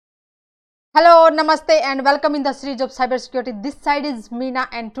Hello, Namaste and welcome in the series of cybersecurity. This side is Meena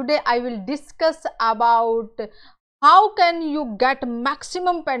and today I will discuss about how can you get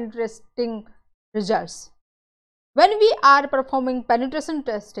maximum penetration results. When we are performing penetration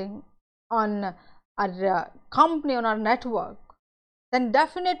testing on our company, on our network, then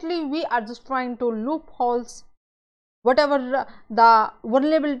definitely we are just trying to loopholes whatever the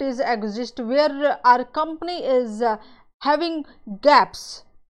vulnerabilities exist where our company is having gaps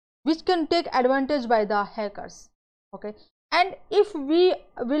which can take advantage by the hackers. Okay, and if we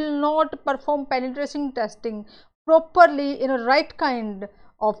will not perform penetration testing properly in a right kind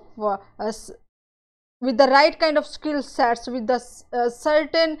of with the right kind of skill sets, with the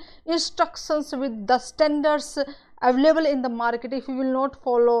certain instructions, with the standards available in the market, if we will not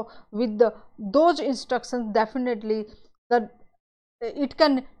follow with those instructions, definitely that it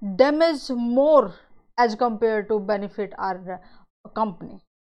can damage more as compared to benefit our company.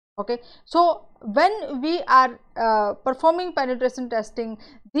 Okay, so when we are performing penetration testing,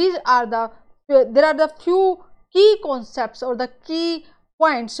 these are there are the few key concepts or the key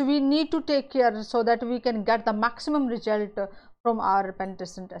points we need to take care so that we can get the maximum result from our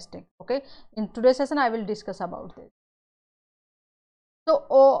penetration testing. Okay, in today's session I will discuss about this.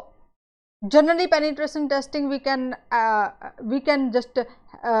 So generally penetration testing we can just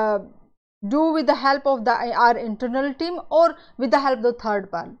do with the help of our internal team or with the help of the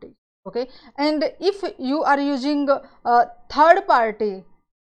third party. Okay, and if you are using third party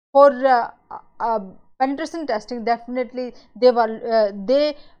for penetration testing, definitely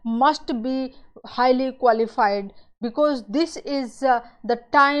they must be highly qualified, because this is the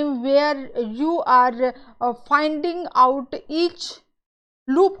time where you are finding out each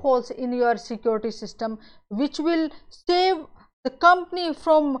loopholes in your security system, which will save the company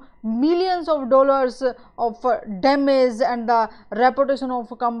from millions of dollars of damage and the reputation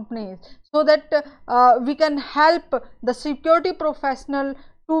of companies, so that we can help the security professional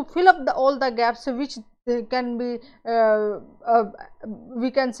to fill up all the gaps which can be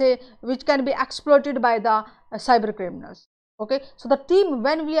we can say which can be exploited by the cyber criminals. Okay, so the team,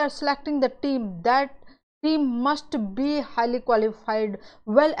 when we are selecting the team, that team must be highly qualified,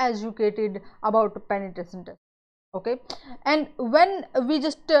 well educated about penetration test. Okay, and when we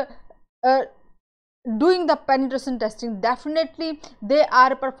just doing the penetration testing, definitely they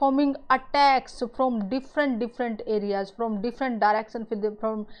are performing attacks from different areas, from different directions,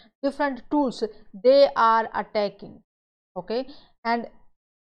 from different tools they are attacking. Okay, and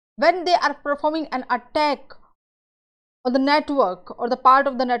when they are performing an attack or the network or the part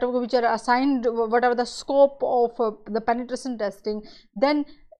of the network which are assigned whatever the scope of the penetration testing, then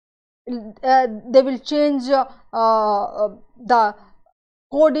they will change the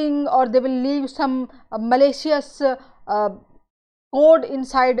coding, or they will leave some malicious code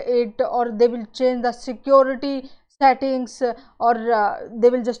inside it, or they will change the security settings, or they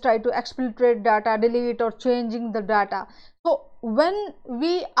will just try to exfiltrate data, delete or changing the data. So when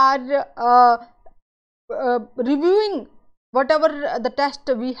we are reviewing whatever the test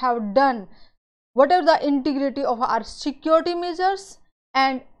we have done, whatever the integrity of our security measures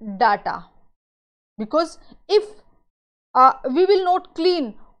and data, because if we will not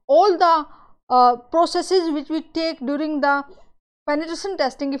clean all the processes which we take during the penetration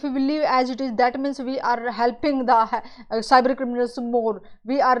testing, if we will leave as it is, that means we are helping the cyber criminals more.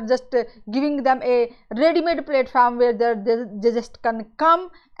 We are just giving them a ready-made platform where they just can come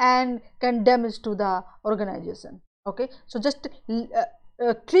and can damage to the organization. Okay, so just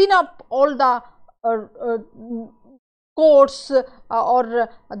clean up all the codes or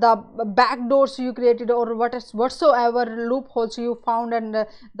the backdoors you created, or whatsoever loopholes you found, and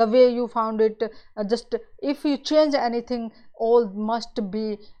the way you found it, just if you change anything, all must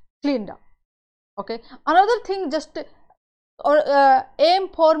be cleaned up. Okay, another thing, just or aim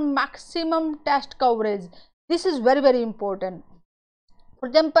for maximum test coverage. This is very important. For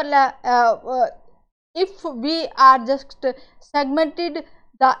example, if we are just segmented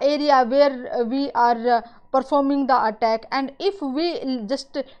the area where we are performing the attack, and if we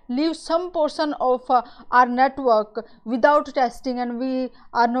just leave some portion of our network without testing, and we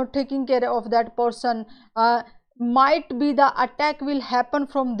are not taking care of that portion, might be the attack will happen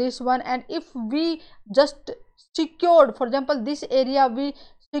from this one. And if we just secured, for example, this area we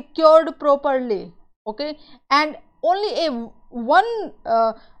secured properly, okay, and only a one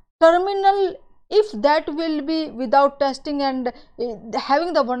terminal, if that will be without testing and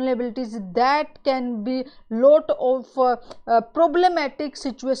having the vulnerabilities, that can be lot of problematic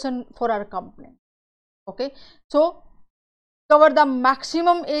situation for our company. Okay, so cover the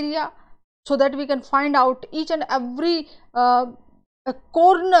maximum area so that we can find out each and every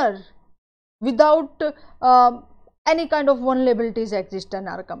corner without any kind of vulnerabilities exist in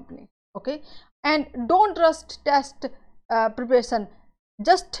our company. Okay, and don't trust test preparation.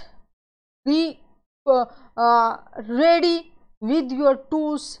 Just be ready with your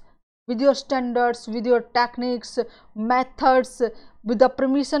tools, with your standards, with your techniques, methods, with the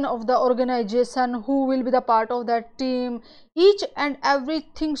permission of the organization who will be the part of that team. Each and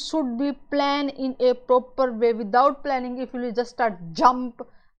everything should be planned in a proper way. Without planning, if you just start jump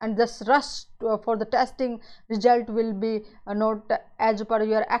and just rush for the testing, result will be not as per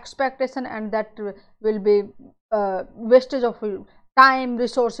your expectation, and that will be wastage of time,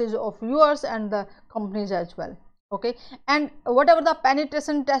 resources of yours and the companies as well. Okay, and whatever the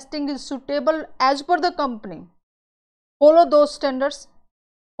penetration testing is suitable as per the company, follow those standards,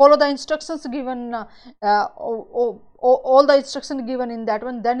 follow the instructions given, all the instructions given in that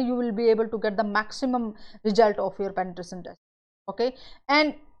one, then you will be able to get the maximum result of your penetration test. Okay,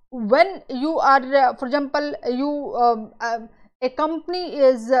 and when you are for example, you a company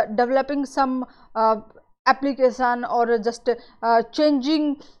is developing some application, or just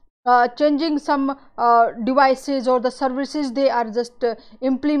changing some devices or the services they are just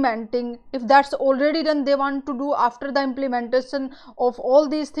implementing. If that's already done, they want to do after the implementation of all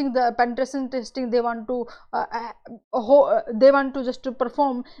these things, the penetration testing they want to just to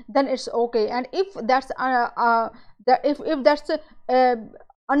perform, then it's okay. And if that's if that's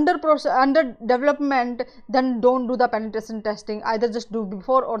under development, then don't do the penetration testing, either just do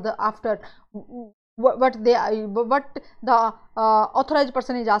before or the after what the authorized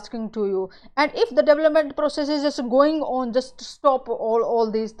person is asking to you. And if the development process is just going on, just stop all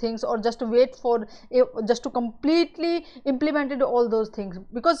these things, or just wait for just to completely implemented all those things.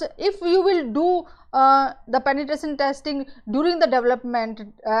 Because if you will do the penetration testing during the development,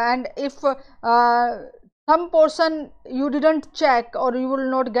 and if some portion you didn't check, or you will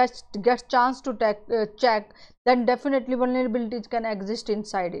not get chance to check, then definitely vulnerabilities can exist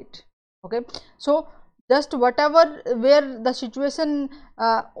inside it. Okay, so just whatever where the situation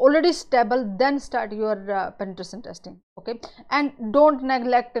already stable, then start your penetration testing. Okay, and don't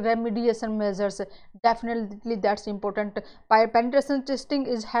neglect remediation measures. Definitely that's important. By penetration testing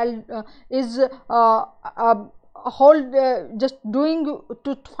is held hold just doing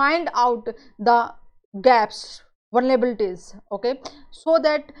to find out the gaps, vulnerabilities. Okay, so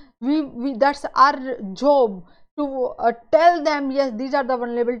that we that's our job to tell them, yes, these are the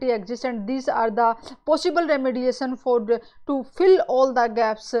vulnerability exist, and these are the possible remediation for to fill all the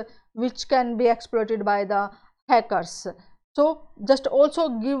gaps which can be exploited by the hackers. So just also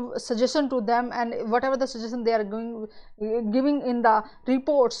give suggestion to them, and whatever the suggestion they are giving in the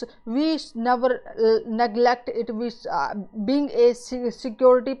reports, we never neglect it. We being a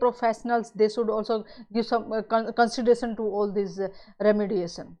security professionals, they should also give some consideration to all these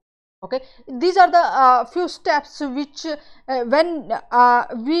remediation. Okay, these are the few steps which when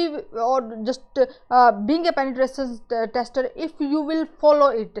we, or just being a penetration tester, if you will follow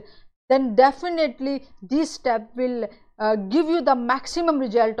it, then definitely this step will give you the maximum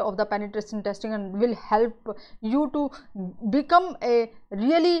result of the penetration testing, and will help you to become a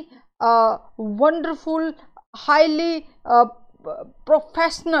really wonderful, highly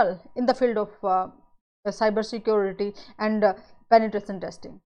professional in the field of cyber security and penetration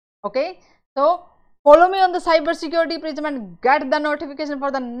testing. Okay, so follow me on the Cyber Security Prism and get the notification for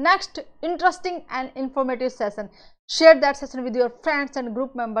the next interesting and informative session. Share that session with your friends and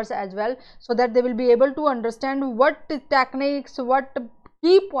group members as well, so that they will be able to understand what techniques, what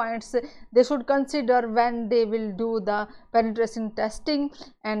key points they should consider when they will do the penetration testing,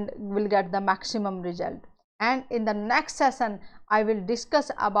 and will get the maximum result. And in the next session, I will discuss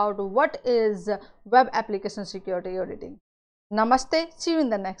about what is web application security auditing. Namaste. See you in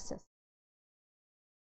the next session.